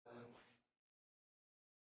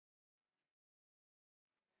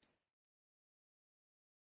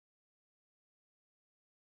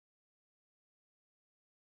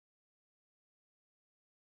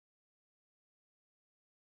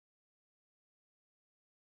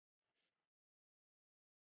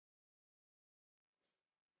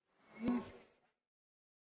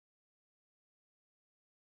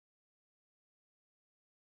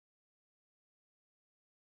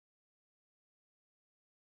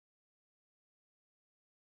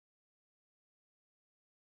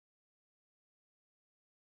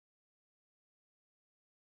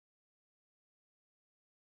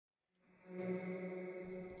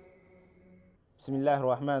بسم الله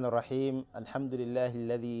الرحمن الرحيم. الحمد لله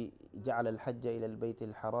الذي جعل الحج إلى البيت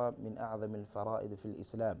الحرام من أعظم الفرائض في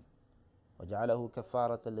الإسلام، وجعله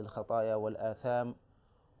كفارة للخطايا والآثام،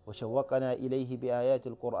 وشوقنا إليه بآيات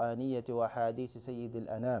القرآنية وأحاديث سيد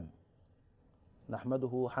الأنام.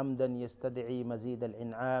 نحمده حمدا يستدعي مزيد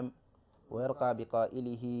الإنعام، ويرقى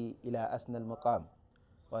بقائله إلى أسنى المقام.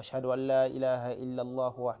 وأشهد أن لا إله إلا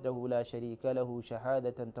الله وحده لا شريك له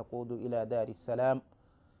شهادة تقود إلى دار السلام.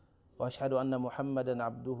 وأشهد أن محمدا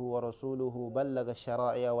عبده ورسوله بلغ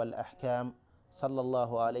الشرائع والأحكام، صلى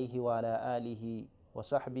الله عليه وعلى آله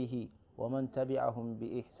وصحبه ومن تبعهم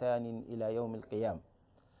بإحسان إلى يوم القيام.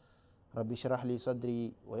 رب اشرح لي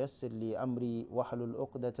صدري ويسر لي أمري واحلل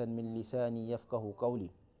عقدة من لساني يفقه قولي.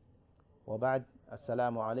 وبعد،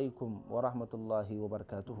 السلام عليكم ورحمة الله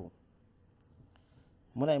وبركاته.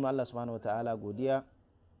 muna yi Allah subhanahu wataala godiya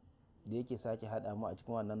da yake sake haɗa mu a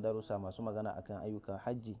cikin wannan darussa masu magana akan ayyukan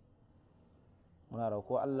hajji. Muna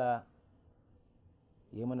roƙo Allah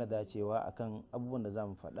ya mana dacewa akan abubuwan da za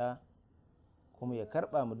mu faɗa, kuma ya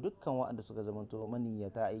karɓa mu dukkan waɗanda suka zamanto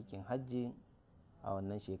maniyyata aikin hajji a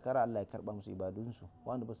wannan shekara. Allah ya karɓa musu ibadunsu.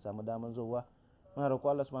 Wanda ba su samu daman zuwa, muna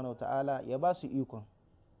roƙo Allah subhanahu wataala ya ba su ikon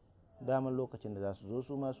daman lokacin da za su zo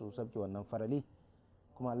su ma su sabke wannan farali,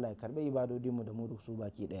 kuma Allah ya karɓi ibadodinmu da mu da su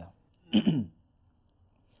baki ɗaya.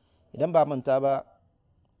 Idan ba manta ba,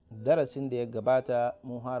 darasin da ya gabata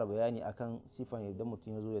mun fara bayani akan sifan idan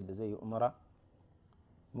mutum ya zo yadda zai yi umara.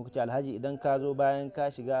 Muka ce alhaji, idan ka zo bayan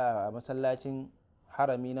ka shiga a masallacin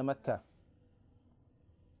harami na Makka,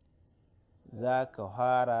 za ka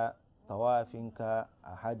fara tawafinka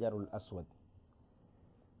a Hajarul Aswad.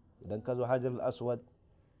 Idan ka zo Hajarul Aswad,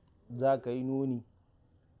 za ka yi nuni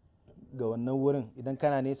ga wannan wurin idan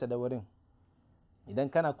kana nesa da wurin. Idan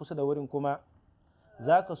kana kusa da wurin kuma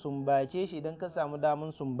za ka sumbace shi idan ka samu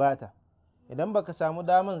daman sumbata. Idan baka samu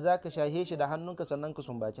daman, za ka shahe shi da hannunka sannan ka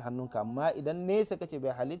sumbaci hannunka. Amma idan nesa kace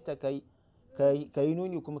bai halitta ka yi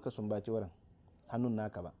nuni kuma ka sumbaci wurin hannun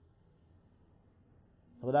naka ba.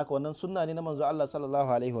 Saboda haka wannan sunna ne na manzo Allah sallallahu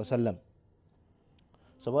alaihi wasallam.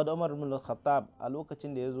 Saboda Umar ibn al-Khattab a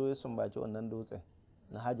lokacin da ya zo ya sumbaci wannan dutsen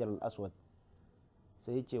na Hajarul Aswad,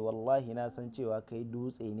 sai ya ce wallahi na san cewa kai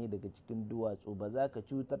dutse ne daga cikin duwatsu, ba za ka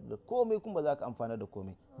cutar da komai kuma ba za ka amfana da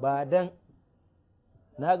komai. Ba dan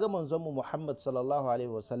na ga manzonmu Muhammad sallallahu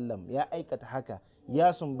alaihi wasallam ya aikata haka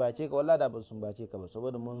ya sumbace ka, wallahi da ban sumbace ka ba.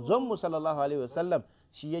 saboda manzonmu sallallahu alaihi wasallam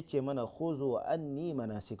shi yace mana khuzu anni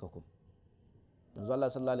manasikakum. manzo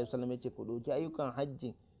Allah sallallahu alaihi wasallam yace ku dauki ayyukan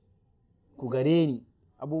hajji ku gare ni,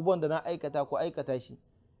 abubuwan da na aikata ku aikata shi.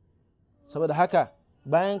 saboda haka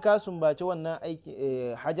bayan ka sumbaci wannan aiki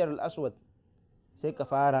Hajarul Aswad, sai ka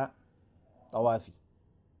fara tawafi.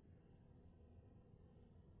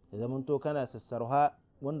 ya zamanto kana sassarha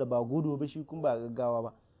wanda ba gudu ba, shi kuma ba gaggawa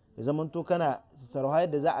ba. ya zamanto kana sassarha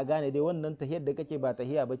yadda za a gane dai wannan tahiyar da kake ba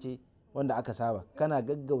tahiya bace wanda aka saba, kana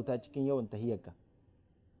gaggauta cikin yawan tahiyarka.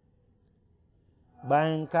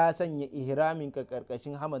 bayan ka sanya ihramin ka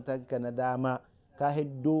karkashin hamatanka na dama, ka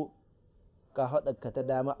hiddo ka haɗa ta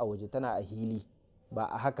dama a waje tana a hili, ba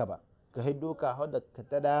a haka ba. ka hiddo ka haɗa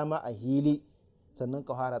ta dama a hili, sannan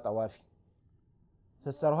ka fara tawafi.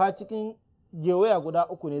 sassarha cikin gewaya guda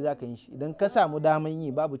uku ne za ka yi shi idan ka samu daman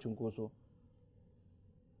yi, babu cinkoso.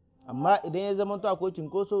 amma idan ya zama akwai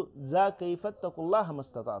cinkoso, za ka yi fattakullaha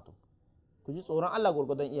mastata'tum, ku ji tsoron Allah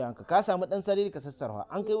gurgudan iyayenka. ka samu dan sarari ka sassarha,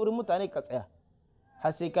 an kai wurin mutane ka tsaya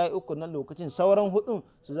har sai ka yi uku nan lokacin, sauran hudun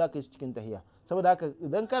su za ka yi cikin tahiya. saboda haka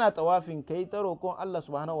idan kana tawafin, ka yi ta roƙon Allah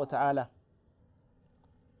subhanahu wataala,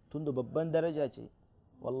 tunda babban daraja ce,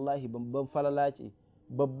 wallahi babban falala ce,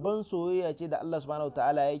 babban soyayya ce da Allah subhanahu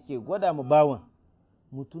wataala yake gwada mu bawan.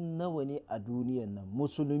 mutum nawa ne a duniyan nan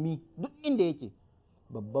musulmi, duk inda yake,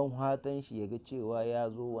 babban hatan shi ya ga cewa ya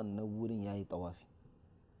zo wannan wurin ya yi tawafi.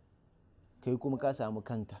 kai kuma ka samu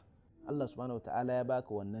kanka, Allah subhanahu wataala ya baka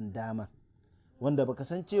wannan damar, wanda baka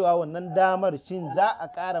san cewa wannan damar shin za a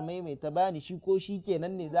ƙara maimaita bani shi ko shi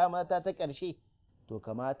kenan ne dama ta ƙarshe. to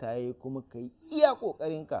kamata yayi kuma kai iya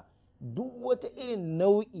ƙoƙarinka, duk wata irin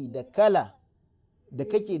nau'i da kala da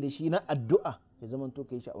kake da shi na addu'a, ya zamanto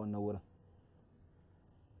kai shi a wannan wurin.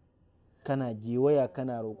 kana gewaya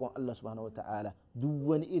kana roƙon Allah subhanahu wataala duk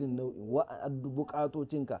wani irin nau'in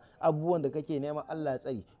buƙatocinka, abubuwan da kake neman Allah ya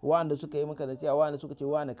tsari, wanda suka yi maka da cewa, wanda suka ce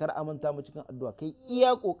wani kar amanta mu cikin addu'a, kai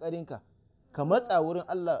iya ƙoƙarinka ka matsa wurin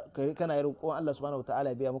Allah, kana yi roƙon Allah subhanahu wataala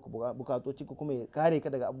ya biya maka buƙatocinka, kuma ya kare ka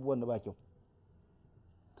daga abubuwan da ba kyau.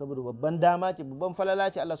 saboda babban dama ce, babban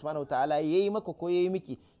falala ce Allah subhanahu wataala yayi maka ko yayi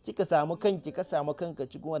miki, kika samu kanki, ka samu kanka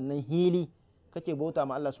cikin wannan hili, kake bauta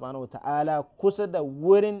ma Allah subhanahu wataala kusa da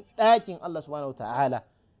wurin ɗakin Allah subhanahu wataala.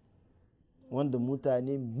 wanda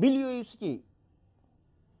mutane miliyoyi suke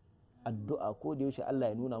addu'a ko da yaushe Allah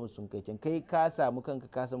ya nuna musu sun kai can, kai ka samu kanka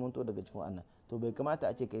ka samanto daga cikin wannan, to bai kamata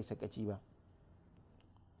a ce kai sakaci ba.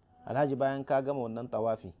 Alhaji bayan ka gama wannan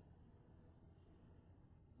tawafi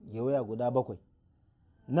gewaya guda 7,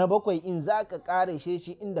 na 7 in za ka kare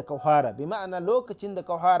shi inda ka fara, bi ma'ana lokacin da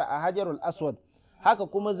ka fara a hajarul aswad, haka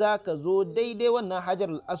kuma za ka zo daidai wannan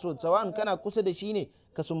hajarul aswad, sawa'an kana kusa da shi ne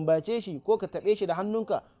ka sumbace shi ko ka taɓe shi da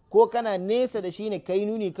hannunka, ko kana nesa da shi ne kai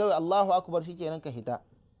nuni kawai Allahu akbar shi kenan ka hita,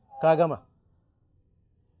 ka gama.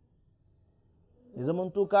 Ya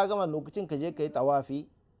zamanto ka gama lokacin ka je ka yi tawafi,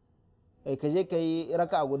 ka je ka yi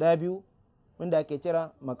raka guda 2 wanda ake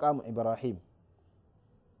kira maqam Ibrahim.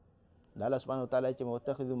 da Allah subhanahu wataala ya ce ma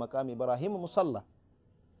wattakhidhu maqam Ibrahim musalla,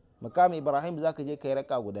 maqam Ibrahim zaka je ka yi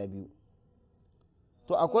raka guda 2.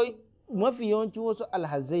 to akwai mafi yawanci wasu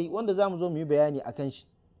alhazai wanda zamu zo mu yi bayani akan shi,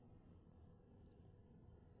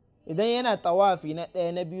 idan yana tawafi na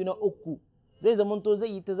 1 na 2 na 3 zai zamanto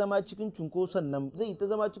zai yi ta zama cikin cunkoson nan, zai yi ta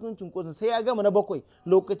zama cikin cunkoson sai ya gama na 7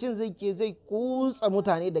 lokacin zai kutsa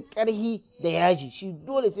mutane da ƙarhi da yaji, shi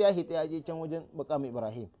dole sai ya hita ya je can wajen maqam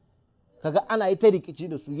Ibrahim, kaga ana yi ta rikici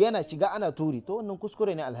da su, yana shiga ana turi, to wannan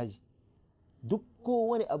kuskure ne alhaji. Duk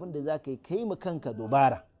kowane abin da za ka yi kai ma kanka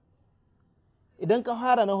dubara. Idan ka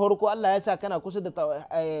fara na farko Allah ya sa kana kusa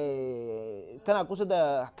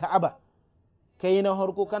da Ka'aba, kai na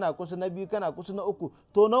farko kana kusa, na 2 kana kusa, na 3,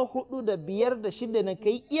 to na 4 da 5 da 6 na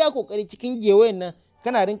kai iya kokari cikin gewayen nan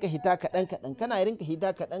kana rinka hita kaɗan kaɗan, kana rinka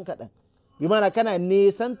hita kaɗan kaɗan, bi mana kana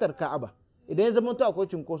nesantar Ka'aba. Idan ya zama to akwai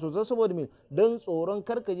cinkoso, zan saboda me, don tsoron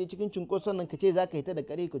karkaje cikin cinkoson nan ka ce za ka hita da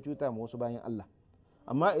kare ka cuta ma wasu bayan Allah.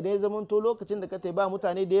 Amma idan ya zama to lokacin da ka tai ba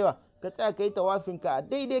mutane da yawa, ka tsaya ka yi tawafin ka a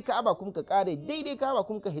daidai Ka'aba kuma ka kare daidai Ka'aba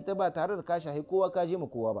kuma ka hita ba tare da ka shahi kowa ka je ma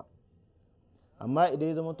kowa ba. Amma idan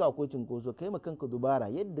ya zama to akwai cinkoso, kai ma kanka dubara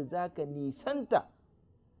yadda za ka nisanta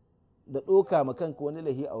da ɗoka ma kanka wani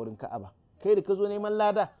lahi a wurin Ka'aba. Kai da ka zo neman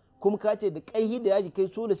lada kuma ka ce da ƙaihi da yaji kai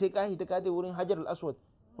so da sai ka hita ka tai wurin Hajarul Aswad,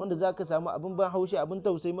 wanda za ka samu abin ban haushi, abin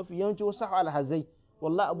tausayi, mafi yawanci wasu alhazai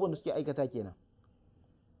wallahi abubuwan da suke aikata kenan.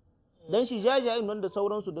 Dan shi jajayen nan da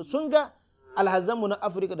sauransu da sun ga alhazanmu na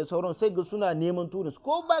Afirka da sauran sai ga suna neman turin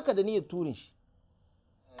ko baka da niyyar turin shi,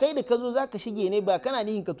 kai da ka zo za ka shige ne ba kana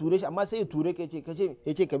nihin ka ture shi, amma sai ya ture ka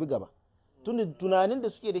ya ce ka bi gaba. Tunda tunanin da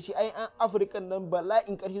suke da shi ai an Afirkan nan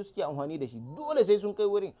bala'in ƙarshe suke amfani da shi, dole sai sun kai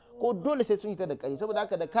wurin ko dole sai sun hita da ƙari, saboda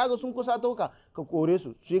haka da kaga sun kusa tauka ka kore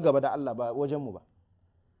su yi gaba da Allah ba wajen mu ba.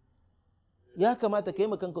 Ya kamata ka yi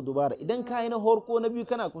kanka dubara, idan ka yi na horko na 2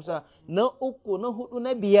 kana kusa, na 3 na 4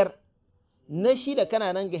 na 5 na 6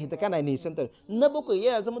 kana nan ga hita kana nisantar, na 7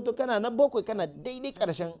 ya zama to kana na 7 kana daidai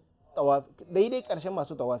ƙarshen tawafi, daidai ƙarshen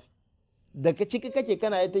masu tawafi, daga ciki kake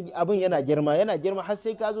kana abin yana girma har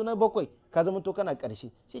sai ka zo na 7 ka zama to kana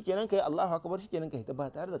ƙarshe, shikenan ka yi Allahu akbar, shikenan ka hita ba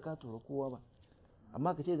tare da ka tura kowa ba.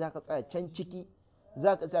 Amma ka ce za ka tsaya can ciki,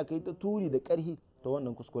 za ka tsaya ka yi ta turi da ƙarhi, to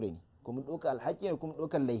wannan kuskure ne, kuma ɗauka alhaki ne, kuma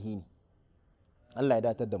ɗaukar laihi ne. Allah ya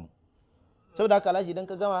datar da mu. Saboda haka alhaji idan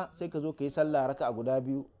ka gama sai ka zo ka yi sallah raka'a guda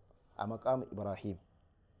 2 a maqam Ibrahim.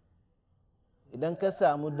 Idan ka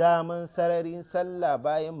samu daman sararin sallah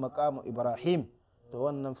bayan maqam Ibrahim, to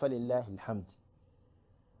wannan falillahi alhamd.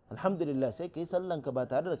 Alhamdulillah, sai ka yi sallanka ba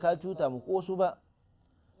tare da ka cuta mu ko su ba.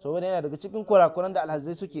 Saboda yana daga cikin kurakuran da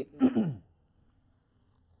alhazai suke.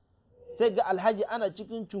 Sai ga alhaji ana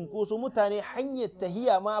cikin cunkoso, mutane hanyar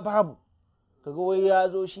tahiya ma babu, kaga wai ya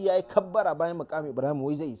zo shi ya yi kabbara bayan maqam Ibrahim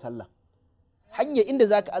wai zai yi sallah, hanya inda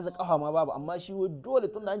za ka aza kafa ma babu, amma shi wai dole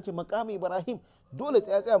tun da an ce maqam Ibrahim dole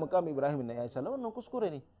tsaya maqam Ibrahim na ya yi sallah. Wannan kuskure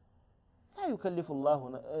ne. la yukallifu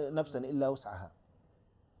Allahu nafsan illa wus'aha.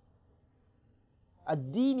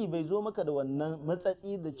 Addini bai zo maka da wannan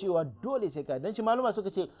matsatsi da cewa dole sai ka, dan shi maluma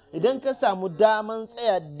suka ce idan ka samu daman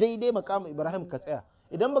tsaya daidai maqam Ibrahim ka tsaya,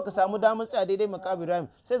 idan baka samu daman tsaya daidai maqam Ibrahim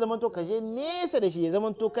sai zaman to ka je nesa da shi, ya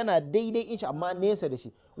zaman to kana daidai in shi amma nesa da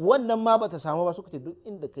shi, wannan ma bata samu ba. Suka ce duk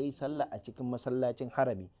inda kai sallah a cikin masallacin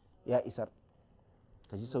harami ya isar.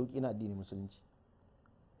 Ka ji sauki na addinin musulunci.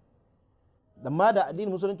 Amma da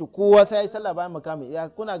addinin musulunci kowa sai ya yi sallah bayan maqam, ya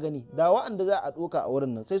kuna gani da wa'anda za a doka a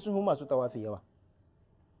wurin nan sai sun hu masu tawafi yawa.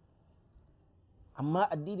 Amma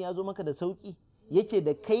addini ya zo maka da sauki, yace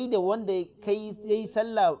da kai da wanda kai yayi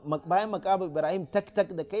sallah bayan maqam Ibrahim tak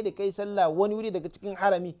da kai da kai sallah wani wuri daga cikin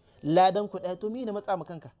harami ladan ku ɗaya, to me ne matsa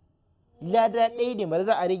kanka? Lada ɗaya ne, ba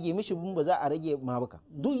za a rage mishi bun, ba za a rage ma baka,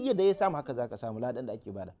 duk yadda ya samu haka zaka samu ladan da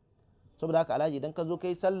ake bada. Saboda haka alhaji idan ka zo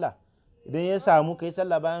kai sallah, idan ya samu kai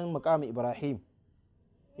sallah bayan maqam Ibrahim,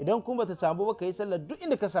 idan kuma bata samu ba kai sallah duk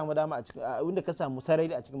inda ka samu dama a cikin inda ka samu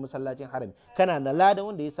sarari a cikin masallacin harami, kana da ladan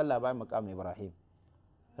wanda ya sallah bayan maqam Ibrahim.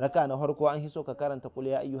 raka na farko an hiso ka karanta qul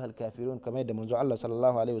ya ayyuhal kafirun kamar da manzo Allah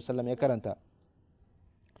sallallahu alaihi wasallam ya karanta.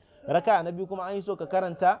 Raka na biyu kuma an hiso ka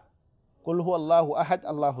karanta qul huwallahu ahad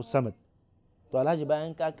Allahu samad. To alhaji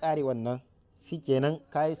bayan ka kare wannan shikenan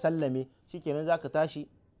kai sallame, shikenan zaka tashi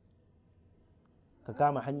ka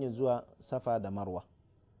kama hanyar zuwa Safa da Marwa.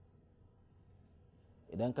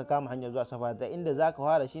 Idan ka kama hanyar zuwa Safa, da inda zaka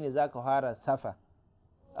fara shine zaka fara Safa.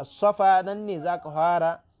 As-Safa nan ne zaka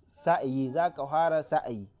fara sa'ayi, zaka fara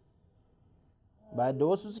sa'ayi. Ba da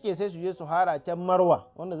wasu suke sai su je su fara can Marwa,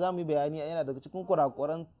 wanda zamu yi bayani yana daga cikin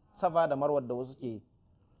kurakuran Safa da Marwa da wasu ke yi.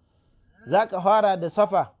 Zaka fara da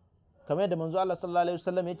Safa kamar da manzo Allah sallallahu alaihi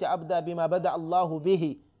wasallam yake abda bima bada Allahu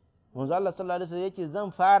bihi. Manzo Allah sallallahu alaihi wasallam yake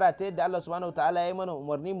zan fara ta yadda Allah subhanahu wataala ya yi mana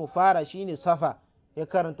umarni mu fara shine Safa. Ya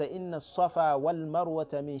karanta inna safa wal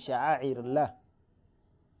marwata min sha'airillah.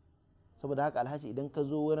 Saboda haka alhaji idan ka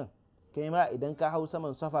zo wurin, kai ma idan ka hau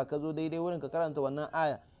saman Safa ka zo daidai wurin ka karanta wannan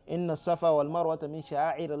aya inna safa wal marwata min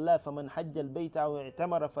sha'airillah faman hajja al baita wa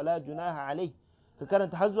i'tamara fala junaha alayhi, ka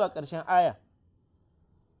karanta har zuwa ƙarshen aya.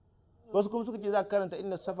 Wasu kuma suka ce za ka karanta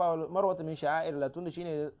inna safa wal marwata min sha'airillah tunda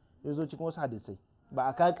shine yazo cikin wasu hadisai, ba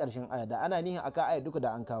a ka ƙarshen aya, da ana nihin aka aya duka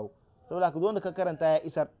da an kawo. Saboda haka zo da ka karanta ya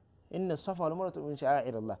isar inna safa wal marwata min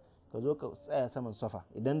sha'airillah, ka zo ka tsaya saman Safa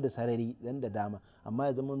idan da sarari idan da dama, amma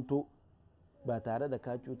ya zamanto ba tare da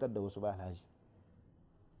ka cutar da wasu ba alhaji.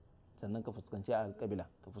 Sannan ka fuskanci alƙibla,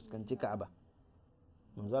 ka fuskanci Ka'aba.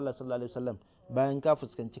 Manzo Allah sallallahu alaihi wasallam bayan ka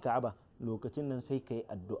fuskanci Ka'aba lokacin nan sai ka yi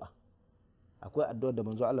addu'a. Akwai addu'ar da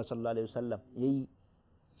manzo Allah sallallahu alaihi wasallam yayi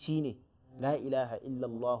shine la ilaha illa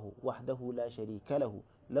Allah wahdahu la sharika lahu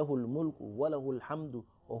lahul mulku wa lahul hamdu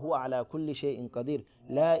wa huwa ala kulli shay'in qadir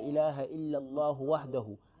la ilaha illa Allah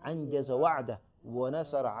wahdahu anjaza wa'da wa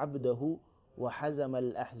nasara 'abdahu wa hazama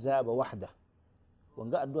al-ahzaba wahda.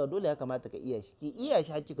 Wanga addu'a dole ya kamata ka iya shi, ki iya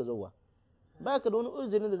shi har kika zauwa. Baka da wani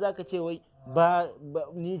uzurin da zaka ce wai ba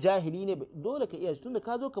ni jahili ne, dole ka iya shi tunda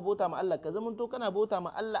ka zo ka bauta ma Allah, ka zamanto kana bauta ma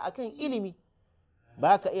Allah akan ilimi.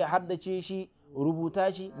 Baka iya haddace shi,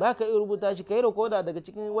 rubuta shi, baka iya rubuta shi kai rekoda daga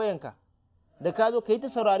cikin wayanka. Da ka zo kai ta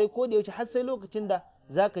saurare ko da yaushe har sai lokacin da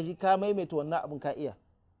zaka ji ka maimaita wannan abin ka iya.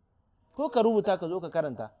 Ko ka rubuta ka zo ka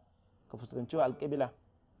karanta, ka fuskanci alƙibla,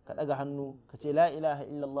 ka daga hannu ka ce la ilaha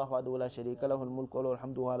illallah wahdahu la sharika lahu al-mulku wa lahu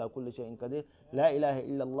al-hamdu wa ala kulli shay'in qadir la ilaha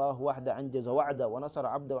illallah wahda anjaza wa'da wa nasara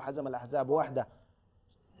 'abda wa hazama al-ahzab wahda.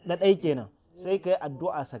 Na dai kenan sai kai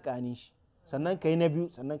addu'a tsakanin shi, sannan kai na biyu,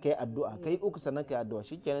 sannan kai addu'a, kai uku, sannan kai addu'a,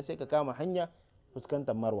 shikenan sai ka kama hanya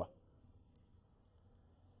fuskantar Marwa.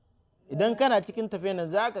 Idan kana cikin tafiya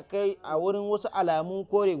nan zaka kai a wurin wasu alamun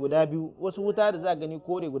kore guda biyu, wasu wuta da za gani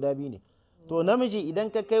kore guda biyu ne. To namiji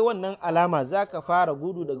idan ka kai wannan alama za ka fara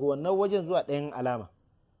gudu daga wannan wajen zuwa ɗayan alama,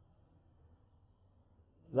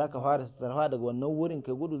 za ka fara sarfa daga wannan wurin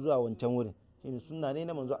kai gudu zuwa wancan wurin. Shine sunna ne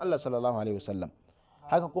na manzo Allah sallallahu alaihi wasallam.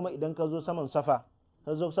 Haka kuma idan ka zo saman Safa,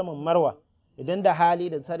 ka zo saman Marwa, idan da hali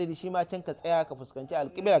da sarari shi ma can ka tsaya ka fuskanci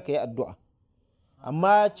alƙibla ka yi addu'a.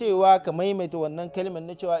 Amma cewa ka maimaita wannan kalmar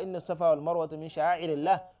na cewa inna safa wal marwata min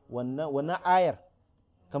sha'airillah, wannan ayar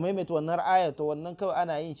ka maimaita wannan ayar, to wannan kawai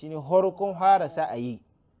ana yin shi ne horkon fara sa'ayi,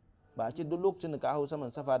 ba a ce duk lokacin da ka hau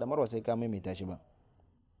saman Safa da Marwa sai ka maimaita shi ba.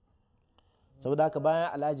 Saboda haka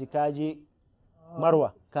bayan alhaji ka je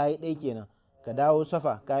Marwa ka yi ɗaya kenan, ka dawo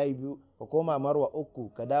Safa ka yi biyu, ka koma Marwa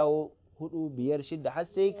uku, ka dawo 4, 5, 6 har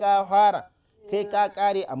sai ka fara kai ka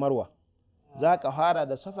kare a Marwa. Za ka fara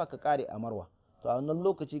da Safa ka kare a Marwa. To a wannan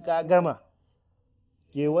lokaci ka gama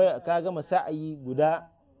kewaye, ka gama sa'ayi guda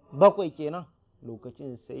 7 kenan.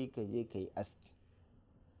 Lokacin sai ka je ka yi aski.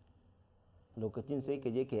 Lokacin sai ka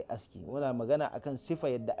je ka yi aski. Muna magana akan sifa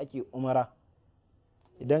yadda ake umara.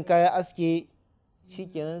 Idan ka yi aski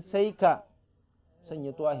shikenan sai ka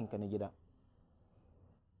sanya tuwahinka na gida.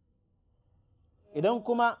 Idan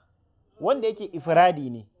kuma wanda yake ifradi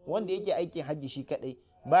ne, wanda yake aikin hajji shi kadai,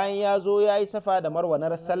 bayan ya zo ya yi Safa da Marwa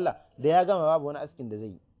na sallah da ya gama babu wani askin da zai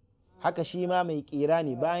yi. Haka shi ma mai kira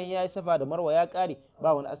ne bayan ya yi Safa da Marwa ya kare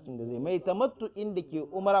ba wani askin da zai. Mai tamattu inda ke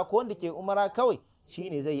umara ko wanda ke umara kawai shi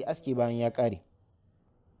ne zai yi aski bayan ya kare.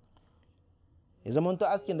 Ya zama to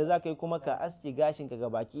askin da za ka yi kuma ka aski gashinka ga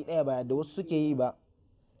baki ɗaya ba da wasu suke yi ba.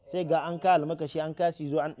 Sai ga an ka almakashi an kasi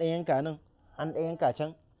zo an ɗayanka nan an ɗayanka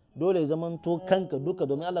can. Dole ya zama to kanka duka,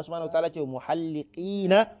 domin Allah subhanahu wa ta'ala ce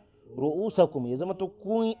muhalliqina ru'usakum, ya zama to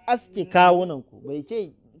kun aske kawunanku, bai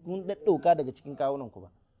ce kun daddauka daga cikin kawunanku ba.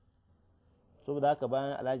 Saboda haka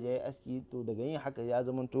bayan alhaji ya yi aski, to daga yin haka ya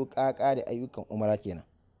zama to ƙaƙare ayyukan umara kenan.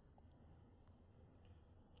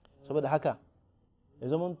 Saboda haka ya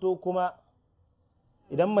zama to kuma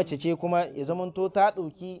idan mace ce kuma ya zama to ta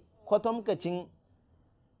ɗauki kwatamkacin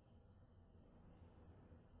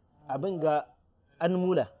abin ga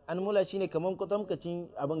anmula shine kaman kwatamkacin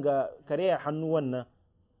abin ga kariyar hannu wannan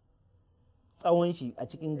tsawon shi a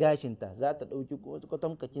cikin gashinta za ta ɗauki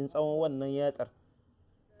kwatamkacin tsawon wannan yatsar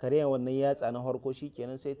kariyar wannan yatsa na harko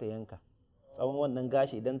shikenan sai ta yanka tsawon wannan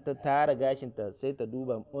gashi idan ta tara gashinta sai ta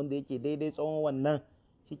duba wanda yake daidai tsawon wannan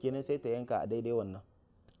shikenan sai ta yanka a daidai wannan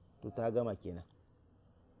to ta gama kenan.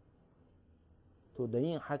 To da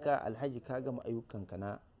yin haka alhaji ka gama ayyukanka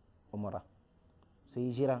na umra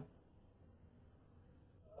sai jira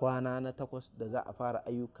kwana na 8 da za a fara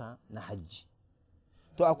ayyuka na hajji.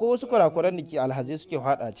 To akwai wasu kurakuran da ke alhazai suke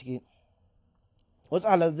hada ciki, wasu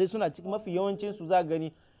alhazai suna cikin mafi yawancin su za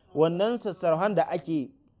gani wannan sassarhan da ake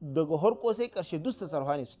daga harko sai karshe duk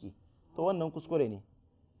sassarha ne suke, to wannan kuskure ne.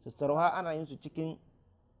 Sassarha ana yin su cikin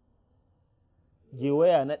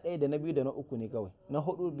gewaya na 1 da na 2 da na 3 ne kawai, na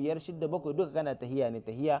 4 5 6 7 duka kana tahiya ne,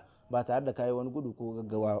 tahiya ba tare da kayi wani gudu ko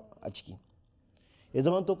gaggawa a ciki. Ya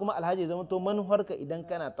zamanto kuma alhaji ya zamanto manuharka idan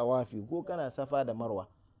kana tawafi ko kana safa da marwa,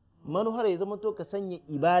 manuhar ya zamanto ka sanya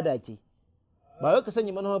ibada ce, ba wai ka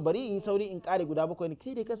sanya manuhar bari in sauri in kare guda 7 ne.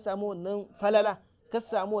 Kai dai ka samu wannan falala, ka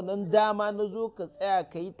samu wannan dama na zo ka tsaya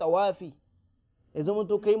ka yi tawafi, ya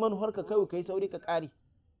zamanto kai manuharka kai ka yi sauri ka kare.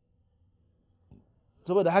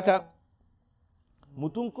 Saboda haka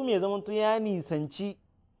mutum kuma ya zamanto ya nisanci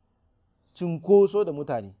cinkoso da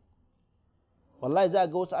mutane. Wallahi za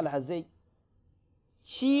ga wasu alhazai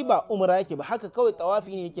shi ba umra yake ba, haka kawai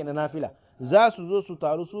tawafi ne yake na nafila, za su zo su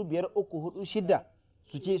taru su 5 3 4 6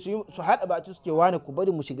 su ce su haɗa baki suke wani ku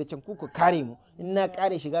bari mu shiga can ku kare mu, in na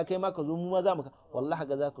kare shiga kai ma ka zo mu ma za mu wallahi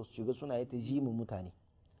haka za ka shiga suna yi ta ji mu mutane.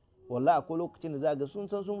 Wallahi akwai lokacin da za ga sun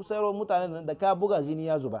san sun sayarwa mutanen nan da ka buga jini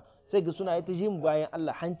ya zuba sai ga suna yi ta ji mu bayan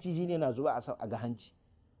Allah, hanci jini na zuba a ga hanci.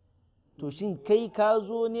 To shin kai ka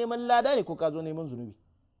zo neman lada ne ko ka zo neman zunubi?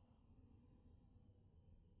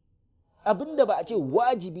 Abinda ba a ce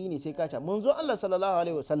wajibi ne sai ka sha. Manzo Allah sallallahu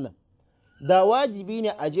alaihi wasallam da wajibi ne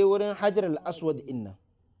a je wurin Hajar al-Aswad inna,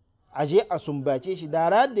 a je a sumbace shi, da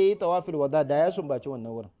ran da yayi tawafil wada da ya sumbace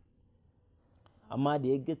wannan wurin. Amma da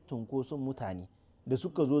ya ga tunkoson mutane da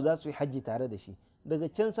suka zo za su yi hajji tare da shi, daga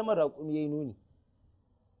can saman raƙumi yayi nuni,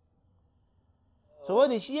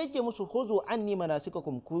 saboda shi yake musu khuzu anni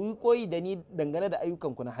manasikakum, ku yi koyi da ni dangane da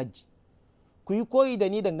ayyukanku na hajji, ku yi koyi da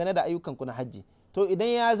ni dangane da ayyukanku na hajji. To idan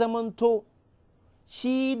ya zamanto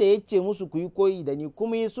shi da yace musu ku yi koyi da ni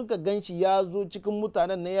kuma suka ganshi ya zo cikin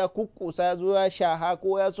mutanen na ya kukkusa ya zo ya shaha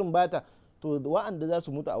ko ya sumbata, to wa'anda za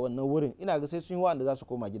su mutu a wannan wurin ina ga sai sun yi wa'anda za su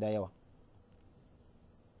koma gida yawa.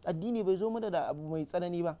 Addini bai zo mana da abu mai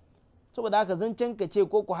tsanani ba. Saboda haka zancen ka ce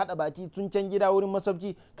ko ku haɗa baki tun can gida wurin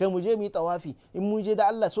masauki kai mu je mu yi tawafi, in mun je da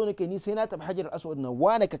Allah so ne kai ni sai na tafi Hajar Aswad nan,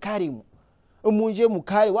 wane ka kare mu, in mun je mu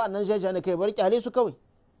kare wa'annan jaja ne kai bar kyale su kawai.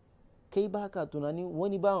 Kai baka tunani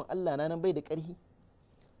wani bawan Allah na nan bai da ƙarfi,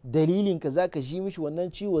 dalilin ka zaka ji mishi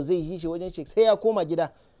wannan ciwo zai ji shi wajen shi sai ya koma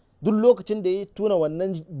gida. Duk lokacin da ya tuna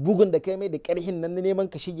wannan bugun da kai mai da ƙarhin nan na neman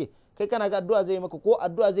ka shige, kai kana ga addu'a zai maka ko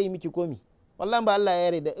addu'a zai miki komi? Wallahi ba Allah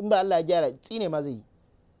ya yarda, in ba Allah ya gyara tsine ma zai yi.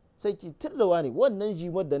 Sai ki tirlawa ne wannan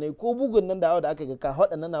jimar da nayi ko bugun nan da aka ga ka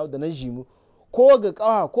haɗa nan da na jimu ko ga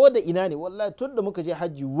kawa ko da ina ne, wallahi tun da muka je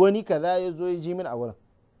hajji wani kaza ya zo ya ji min a wurin.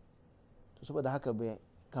 Saboda haka bai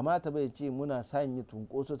kamata bai ce muna sanya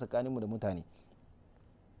tunkoso tsakaninmu da mutane.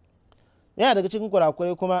 Yana daga cikin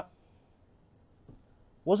kurakurai kuma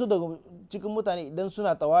wasu daga cikin mutane idan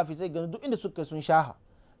suna tawafi sai gani duk inda suka sun shaha,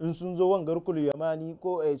 in sun zo wangar kulu yamani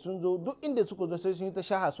ko sun zo duk inda suka zo sai sun yi ta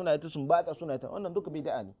shaha suna ta sun bata suna ta, wannan duka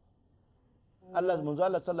bid'a ne. Allah manzo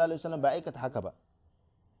Allah sallallahu alaihi wasallam ba aikata haka ba.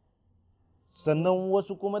 Sannan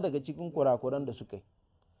wasu kuma daga cikin kurakuran da suka yi,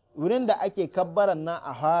 wurin da ake kabbaran na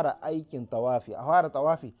a fara aikin tawafi, a fara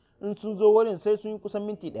tawafi, in sun zo wurin sai sun yi kusan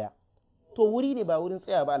minti 1. To wuri ne ba wurin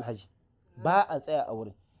tsaya ba alhaji, ba a tsaya a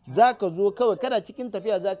wurin. Za ka zo kawai kana cikin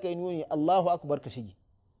tafiya za ka yi nuni Allahu akbar ka shige,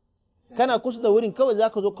 kana kusa da wurin kawai za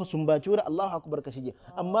ka zo ka sumbaci wurin Allahu akbar ka shige.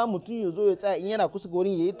 Amma mutum ya zo ya tsaya in yana kusa ga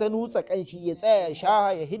wurin ya yi ta nutsa kanshi, ya tsaya ya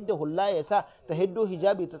shaha, ya hidda hulla ya sa, ta hiddo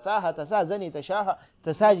hijabi ta saha, ta sa zane ta shaha,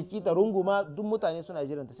 ta sa jiki ta runguma, duk mutane suna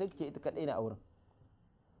jiranta sai kace ita kadai ne a wurin.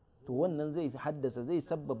 To wannan zai haddasa, zai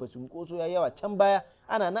sabbaba cunkoso ya yawa. Can baya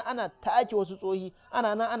ana nan ana tace wasu tsohi,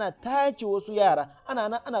 ana nan ana tace wasu yara, ana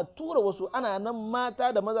nan ana tura wasu, ana nan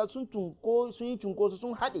mata da maza sun yi cunkoso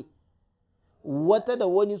sun haɗe, wata da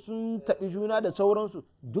wani sun taɓi juna da sauransu,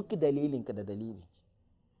 duk dalilinka da dalili.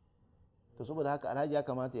 To saboda haka alhaji ya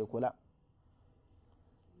kamata ya kula,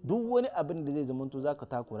 duk wani abin da zai zamanto za ka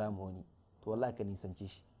takura ma wani, to wallahi ka nisance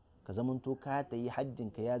shi, ka zamanto ka ta yi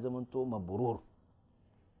hajjinka ya zamanto mabrur.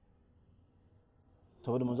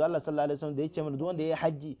 saboda manzo Allah sallallahu alaihi wasallam da yace mana duk wanda yayi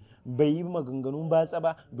haji bai yi maganganun batsa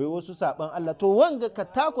ba, bai wasu saban Allah, to wanga ka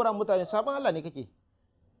takura mutane saban Allah ne kake,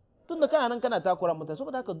 tunda kana nan kana takura mutane.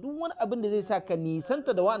 Saboda haka duk wani abin da zai sa ka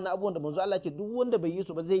nisanta da wannan abubuwan da manzo Allah ce duk wanda bai yi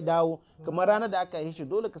su ba zai dawo kamar ranar da aka yi shi,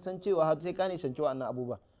 dole ka san cewa har sai ka nisanci wannan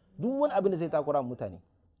abubuwa, duk wani abin da zai takura mutane,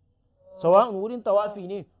 sawa'un wurin tawafi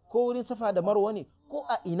ne ko wurin safa da marwa ne ko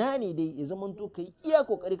a ina ne dai, ya zamanto kai iya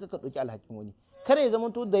kokari ka dauki alhakin wani. Kada ya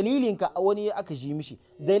zamanto dalilinka a wani aka ji mishi,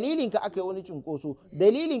 dalilinka aka yi wani cinkoso,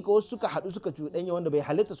 dalilinka wasu suka haɗu suka cuɗanya wanda bai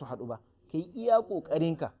halitta su haɗu ba. Kai iya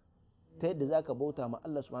kokarinka ta yadda za ka bauta ma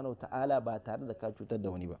Allah subhanahu ta'ala ba tare da ka cutar da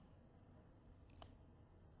wani ba.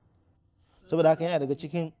 Saboda haka yana daga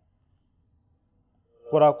cikin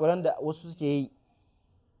kurakuran da wasu suke yi,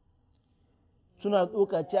 suna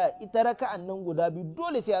tsoka cewa ita raka'an nan guda biyu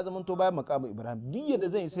dole sai ya zamanto bayan maqamu Ibrahim, duk yadda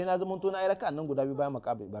zan yi sai na zamanto na yi raka'an nan guda biyu bayan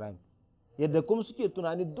maqamu Ibrahim, yadda kuma suke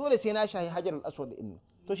tunani dole sai na shahi Hajar al-Aswad din,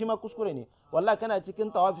 to shi ma kuskure ne. Wallahi kana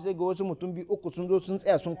cikin tawafi sai ga wasu mutum biyu uku sun zo sun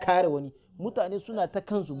tsaya sun kare wani, mutane suna ta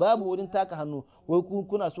kansu babu wurin taka hannu, wai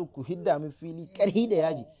kuna so ku hidda min fili karhi da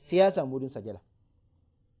yaji sai ya samu wurin sajada.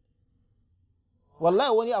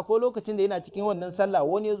 Wallahi wani akwai lokacin da yana cikin wannan sallah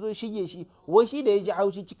wani ya zo shige shi, wai shi da ya ji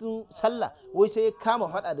haushi cikin sallah wai sai ya kama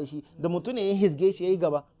faɗa da shi, da mutum ya hisge shi ya yi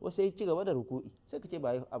gaba, wai sai ya ci gaba da ruku'i, sai ka ce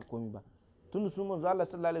ba yi abu komi ba. Tun su manzo Allah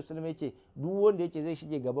sallallahu alaihi wasallam yace duk wanda yace zai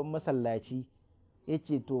shige gaban masallaci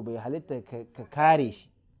yace to bai halitta ka kare shi,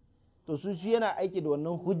 to su shi yana aiki da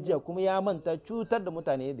wannan hujja kuma ya manta cutar da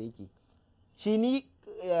mutane da yake. Shi ni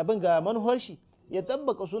abin ga manhar shi ya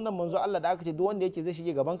tabbaka sunan manzo Allah da aka ce duk wanda yake zai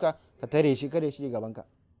shige gabanka ka tare shi kada ya shige gabanka.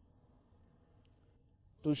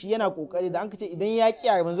 To shi yana kokari da an ce idan ya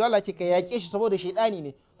kiya manzo Allah ce ka yaƙe shi saboda shaidani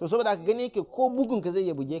ne, to saboda aka gane yake ko bugun ka zai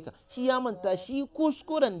ya buge ka, shi ya manta shi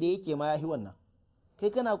kuskuren da yake ma yahi wannan. Kai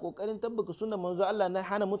kana kokarin tabbaka sunan manzo Allah na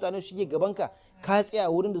hana mutane su shige gabanka, ka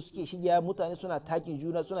tsaya wurin da suke shige mutane suna takin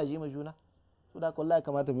juna suna jima juna. Saboda haka wallahi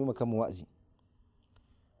kamata mu yi maka wa'azi.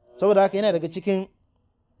 Saboda haka yana daga cikin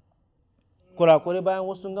kurakure bayan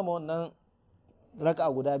wasu sun gama wannan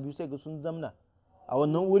raka'a guda biyu sai ga sun zamna a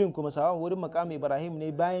wannan wurin, kuma sawan wurin makamin Ibrahim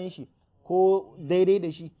ne bayan shi ko daidai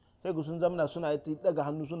da shi, sai ga sun zamna suna daga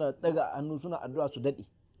hannu suna addu'a su dade.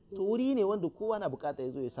 To wuri ne wanda kowa na bukata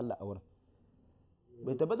ya zo ya sallah a wurin.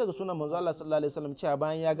 Bai tabbata ga sunan manzo Allah sallallahu alaihi wasallam cewa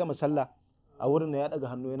bayan ya gama sallah a wurin ya daga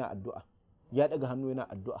hannu yana addu'a, ya daga hannu yana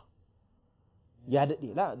addu'a ya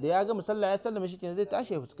dade. La da ya gama sallah ya sallama shi kenan zai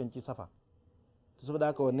tashi ya fuskanci safa. Saboda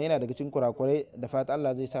haka wannan yana daga cikin kurakurai da fata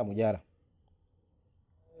Allah zai sa mu gyara.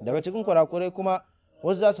 Daga cikin kurakurai kuma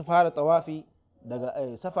wasu za su fara tawafi daga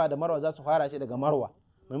safa da marwa, za su fara shi daga marwa,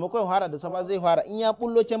 maimakon fara da safa zai fara, in ya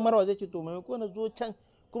bullo can marwa zai ce to maimakon na zo can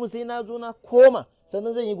kuma sai na zo na koma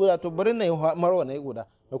sannan zan yi guda, to bari na yi marwa na yi guda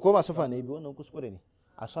da koma safa na yi biyu. Wannan kuskure ne.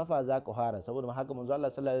 A safa za ka fara, saboda haka manzo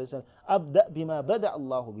Allah sallallahu alaihi wasallam abda bima bada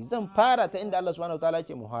Allah bi, zan fara ta inda Allah subhanahu wataala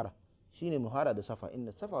yake muhara, shine muhara da safa,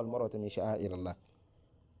 inna safa wal marwa min sha'air Allah.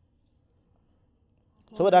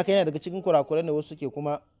 Saboda haka yana daga cikin kurakurai ne wasu suke,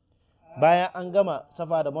 kuma bayan an gama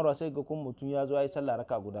safa da marwa sai ga kun mutum ya zo ya yi sallah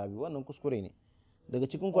raka guda biyu. Wannan kuskure ne. Daga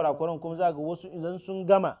cikin kurakuran kuma za ga wasu idan sun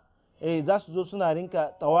gama za su zo suna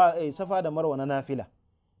rinka safa da marwa na nafila.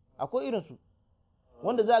 Akwai irin su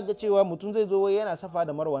wanda za ga cewa mutum zai zo yana safa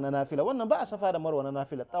da marwa na nafila. Wannan ba a safa da marwa na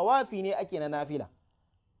nafila, tawafi ne ake na nafila.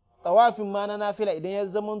 Tawafin ma na nafila idan ya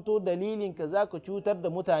zamanto dalilin ka za ka cutar da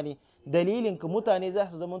mutane, dalilin ka mutane za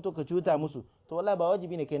su zamanto ka cuta musu, to wallahi ba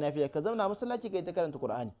wajibi ne kai nafila, ka zauna masallaci kai ta karanta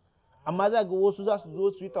Qur'ani. Amma za ga wasu za su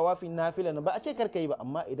zo su yi tawafin nafila, ba a ce kar kai ba,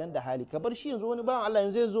 amma idan da hali ka bar shi. Yanzu wani bawan Allah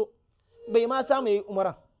yanzu zai zo bai ma samu yayi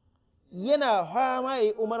umaran, yana fama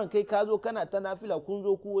yayi umaran, kai ka zo kana ta nafila, kun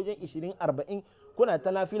zo ku wajen 20-40 kuna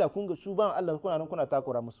ta nafila, kun ga su bawan Allah kuna nan kuna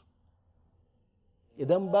takura musu.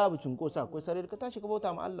 Idan babu cinkosa akwai sarari ka tashi ka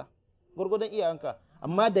bauta ma Allah gurgudan iyayenka,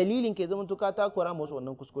 amma dalilin ke zaman ka takura musu,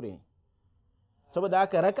 wannan kuskure ne. Saboda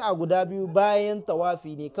haka raka'a guda biyu bayan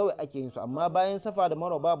tawafi ne kawai ake yin su, amma bayan safa da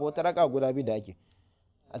marwa babu wata raka'a guda biyu da ake.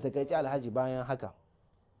 A takaice alhaji, bayan haka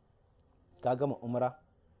ka gama umra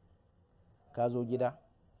ka zo gida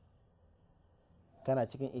kana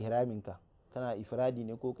cikin ihraminka, kana ifradi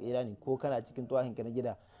ne ko kirani ko kana cikin tawahinka na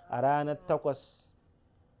gida, a ranar 8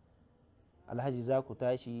 alhaji za ku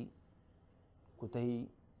tashi ku tahi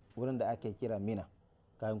wurin da ake kira Mina.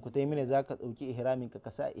 Kafin ku tahi Mina za ka ɗauki ihraminka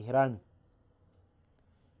ka sa ihrami.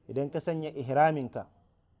 Idan ka sanya ihraminka,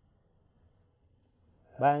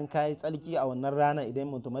 bayan ka yi tsalki a wannan rana idan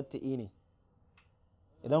mutumatti'i ne,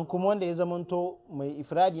 idan kuma wanda ya zamanto mai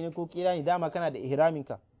ifradi ne ko kirani dama kana da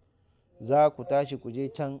ihraminka, za ku tashi ku je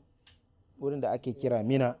can wurin da ake kira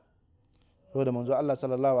Mina. Saboda manzo Allah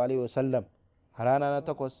sallallahu alaihi wasallam a rana na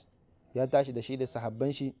 8 ya tashi da shi da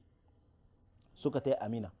sahabban shi suka tai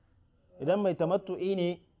Amina. Idan mai tamattu'i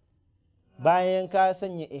ne bayan ka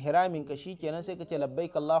sanya ihramin ka shikenan sai ka ce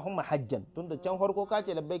labbaik Allahumma hajjan, tunda can farko ka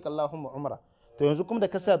ce labbaik Allahumma umra, to yanzu kuma da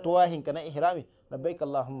ka sa tuwahin ka na ihrami labbaik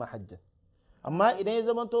Allahumma hajjan. Amma idan ya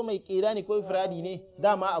zama to mai kirani ko ifradi ne,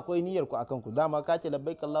 dama akwai niyyar ku akan ku, dama ka ce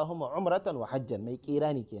labbaik Allahumma umratan wa hajjan, mai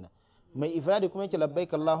kirani kenan. Mai ifradi kuma yake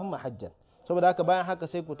labbaik Allahumma hajjan. Saboda haka bayan haka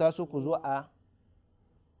sai ku taso ku zo a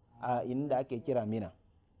inda ake kira Mina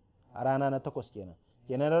a rana na 8 kenan.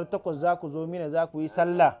 Kenan ran 8 za ku zo Mina, za ku yi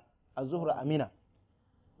sallah az-zuhr a Mina,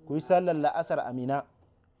 ku yi sallar la'asar a Mina,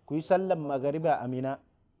 ku yi sallar magariba a Mina,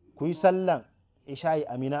 ku yi sallar isha'i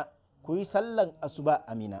a Mina, ku yi sallar asuba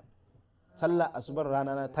a Mina. Sallar asubar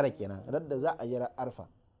rana na 9 kenan, radda za a jira Arfa.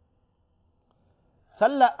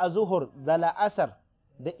 Sallar az-zuhr da la'asar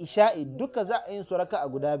da isha'i duka za a yin su raka'a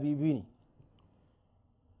guda biyu ne.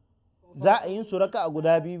 Za a yin su raka'a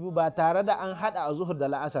guda biyu ba tare da an hada az-zuhr da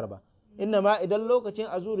la'asar ba. Inna ma idan lokacin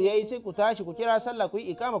azur yayi sai ku tashi ku kira sallah ku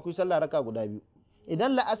yi ikama ku yi sallah raka'a guda biyu.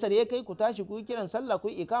 Idan la'asar ya kai ku tashi ku yi kiran sallah ku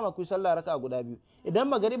yi ikama ku yi sallah raka'a guda biyu. Idan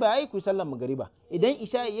magariba yayi ku yi sallar magariba. Idan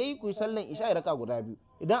isha'i yayi ku yi sallar isha'i raka'a guda biyu.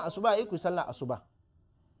 Idan asuba yayi ku yi sallar asuba.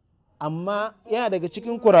 Amma yana daga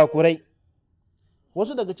cikin kurakurai,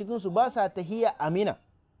 wasu daga cikin su ba sa tahiyya Amina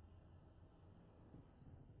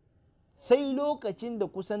sai lokacin da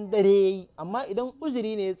kusan dare yayi, amma idan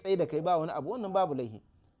uzuri ne ya tsaye da kai ba wani abu, wannan babu laifi.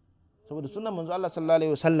 Saboda sunan manzo Allah sallallahu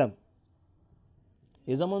alaihi wasallam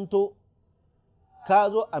ya zamanto ka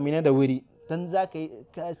zo Amina da wuri dan za ka yi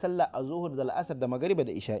sallah a zuhur da al'asar da magariba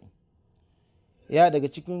da isha'i. Ya daga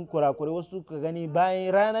cikin kurakurai wasu ka gani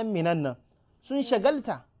bayan ranar Minan nan sun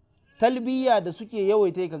shagalta talbiya da suke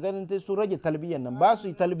yawaita, ka ganin sai sun rage talbiyan nan, ba su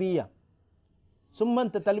yi talbiya, sun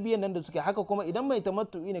manta talbiyan nan da suke. Haka kuma idan mai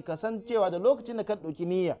tamattu'i ne ka san cewa da lokacin da ka ɗauki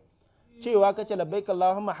niyya cewa ka ce labbaik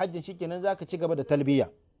Allahumma hajjin, shikenan za ka ci gaba da talbiya.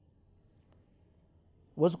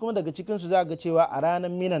 Wasu kuma daga cikinsu za ga cewa a ranar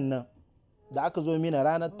Minan nan da aka zo Mina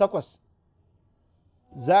ranar 8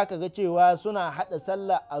 za ka ga cewa suna haɗa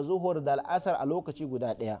sallah a zuhur da al'asar a lokaci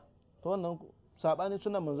guda ɗaya. To wannan saɓanin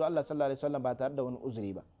sunan manzo Allah sallallahu alaihi wasallam ba tare da wani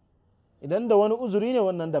uzuri ba. Idan da wani uzuri ne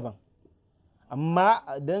wannan daban, amma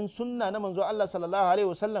dan sunna na manzo Allah sallallahu alaihi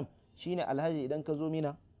wasallam shine alhaji idan ka zo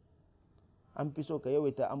Mina an fi so ka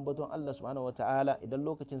yawaita ambaton Allah subhanahu wataala. Idan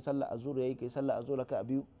lokacin sallah azhur yayi kai sallah azhur raka'a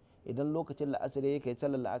biyu, idan lokacin la'asar yayi kai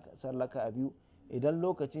sallar la'asar raka'a biyu, idan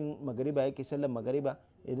lokacin magariba yake sallar magariba,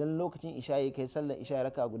 idan lokacin isha yake sallar isha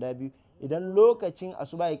raka'a guda biyu, idan lokacin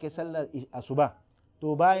asuba yake sallar asuba.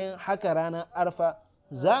 To bayan haka ranar Arfa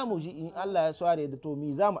za mu ji in Allah ya sware da to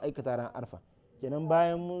mi za mu aikata ranar Arfa. Kenan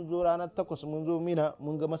bayan mun zo ranar 8 mun zo Mina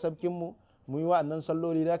mun ga masabkin mu, mun yi wa'annan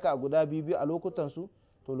salloli raka'a guda biyu a lokutan su,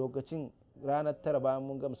 to lokacin ranar 9 bayan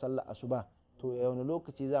mun ga sallar asuba, to wani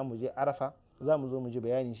lokaci za mu je Arfa, za mu zo mu ji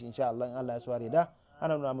bayanin shi insha Allah in Allah ya sware da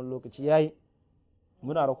ana nuna mun lokaci yayi.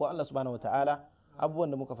 Muna roƙo Allah subhanahu wataala abubuwan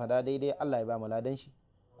da muka fada daidai Allah ya ba mu ladan shi,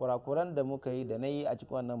 kurakuran da muka yi da nayi a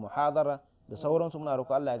cikin wannan muhadara da sauransu muna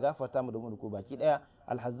roƙo Allah ya gafarta mu da mu baki daya.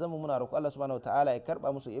 Alhazzamu muna roƙo Allah subhanahu wataala ya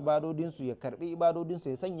karba musu ibadodin su, ya karbi ibadodin su,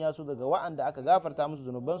 ya sanya su daga wa'anda aka gafarta musu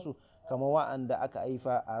zunuban su kamar wa'anda aka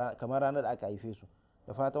haifa kamar ranar da aka haife su.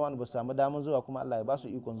 Da fata wani ba su samu damar zuwa kuma Allah ya ba su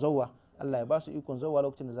ikon zawwa, Allah ya ba su ikon zawwa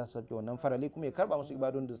lokacin da za su sauke wannan farali, kuma ya karba musu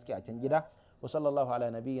ibadodin da suke a can gida. Wa sallallahu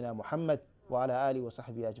ala nabiyyina Muhammad wa ala alihi wa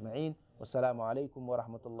sahbihi ajma'in. Wassalamu alaikum wa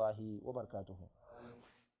rahmatullahi wa barakatuhu.